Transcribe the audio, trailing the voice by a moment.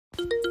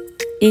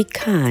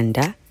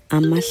Ikhanda,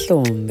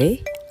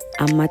 Amahlombe,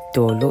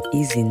 Amadolo,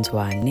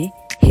 Izinzwane,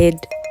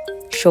 head,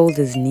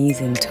 shoulders,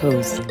 knees and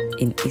toes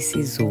in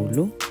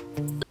IsiZulu.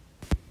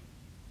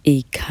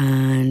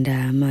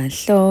 Ikhanda,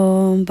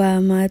 Amahlombe,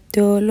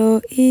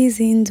 Amadolo,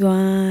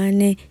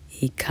 Izinzwane,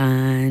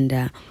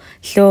 Ikhanda,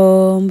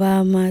 Amahlombe,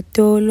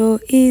 Amadolo,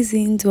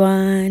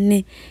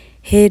 Izinzwane,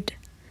 head,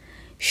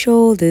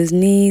 shoulders,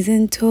 knees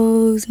and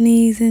toes,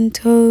 knees and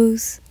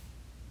toes.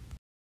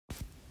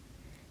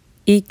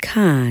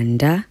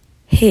 Ikhanda,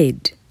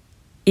 head,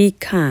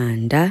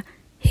 Ikhanda,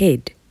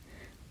 head.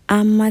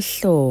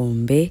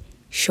 Amahlombe,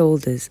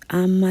 shoulders,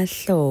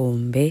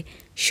 Amahlombe,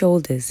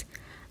 shoulders.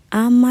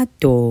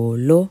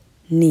 Amadolo,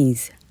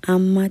 knees,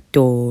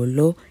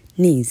 Amadolo,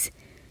 knees.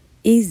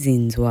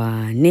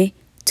 Izinzwane,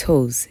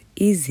 toes,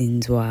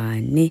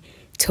 Izinzwane,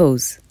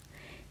 toes.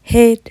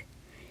 Head,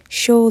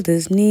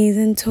 shoulders, knees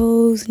and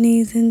toes,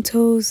 knees and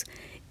toes.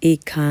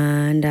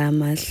 Ikhanda,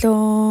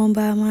 Amahlombe,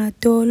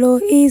 Amadolo,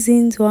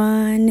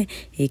 Izinzwane.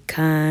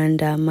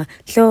 Ikhanda,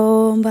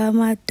 Amahlombe,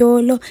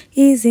 Amadolo,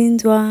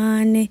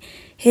 Izinzwane.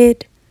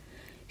 Head,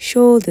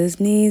 shoulders,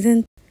 knees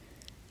and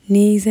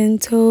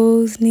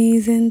toes,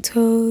 knees and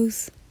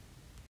toes.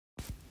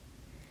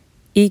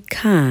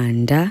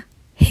 Ikhanda,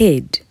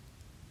 head,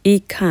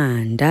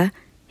 Ikhanda,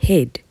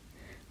 head.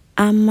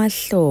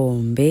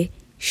 Amahlombe,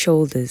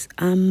 shoulders,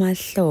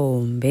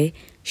 Amahlombe,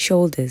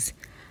 shoulders.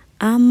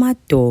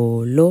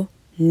 Amadolo,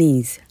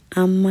 knees,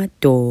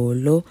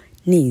 Amadolo,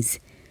 knees.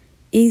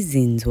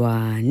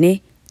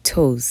 Izinzwane,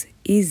 toes,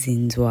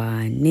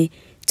 Izinzwane,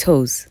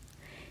 toes.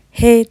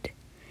 Head,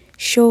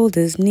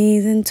 shoulders,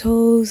 knees and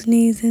toes,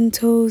 knees and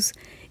toes.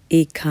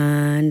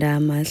 Ikhanda,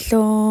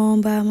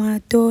 Amahlombe,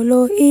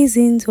 Amadolo,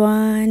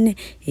 Izinzwane.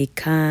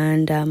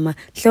 Ikhanda,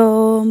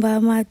 Amahlombe,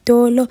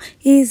 Amadolo,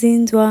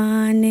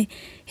 Izinzwane.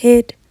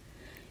 Head,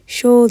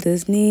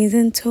 shoulders, knees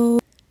and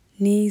toes,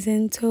 knees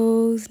and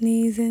toes,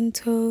 knees and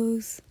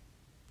toes.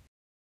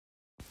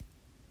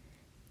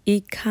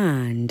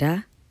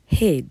 Ikhanda,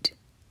 head,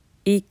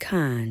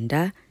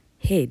 Ikhanda,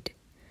 head.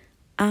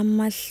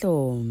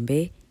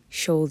 Amahlombe,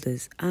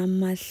 shoulders,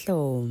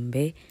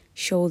 Amahlombe,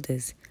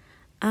 shoulders.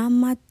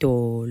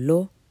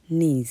 Amadolo,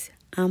 knees,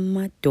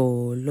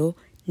 Amadolo,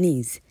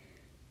 knees.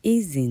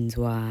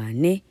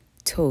 Izinzwane,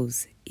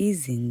 toes,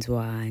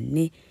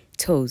 Izinzwane,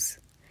 toes.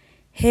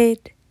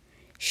 Head,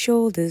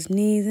 shoulders,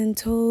 knees and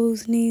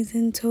toes, knees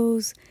and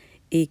toes.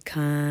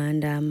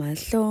 Ikhanda,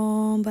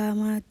 Amahlombe,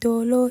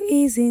 Amadolo,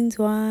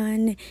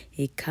 Izinzwane.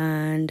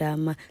 Ikhanda,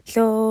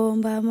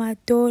 Amahlombe,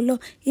 Amadolo,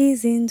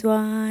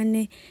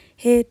 Izinzwane.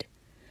 Head,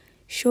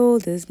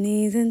 shoulders,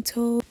 knees and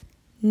toes,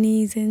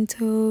 knees and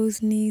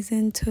toes, knees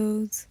and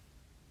toes.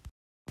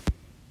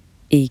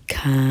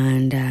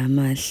 Ikhanda,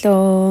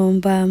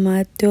 Amahlombe,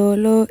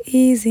 Amadolo,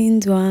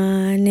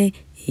 Izinzwane.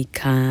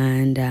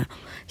 Ikhanda,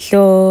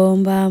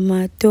 Amahlombe,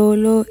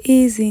 Amadolo,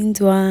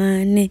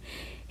 Izinzwane.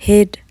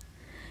 Head,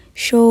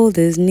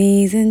 shoulders,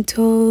 knees and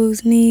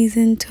toes, knees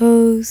and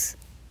toes.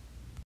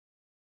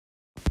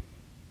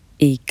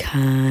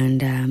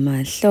 Ikhanda,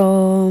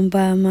 Amahlombe,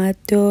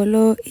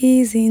 Amadolo,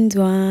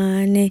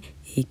 Izinzwane.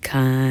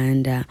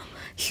 Ikhanda,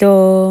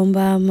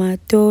 Amahlombe,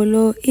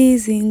 Amadolo,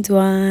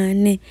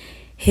 Izinzwane.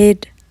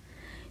 Head,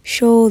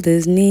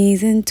 shoulders,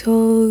 knees and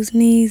toes,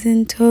 knees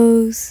and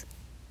toes.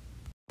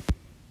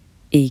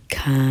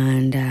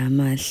 Ikhanda,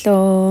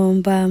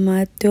 Amahlombe,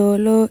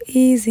 Amadolo,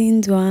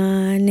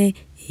 Izinzwane.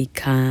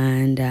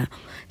 Ikhanda,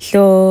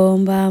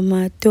 Amahlombe,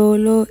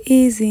 Amadolo,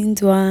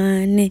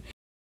 Izinzwane.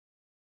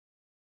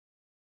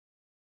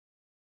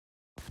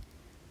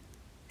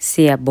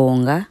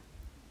 Siyabonga.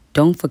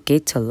 Don't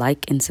forget to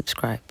like and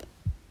subscribe.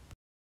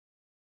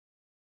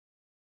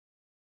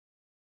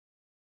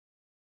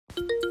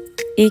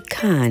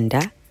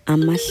 Ikhanda,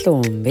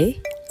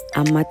 Amahlombe,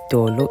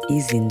 Amadolo,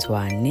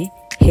 Izinzwane.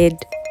 Head,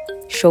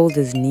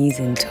 shoulders, knees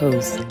and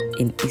toes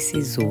in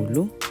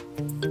IsiZulu.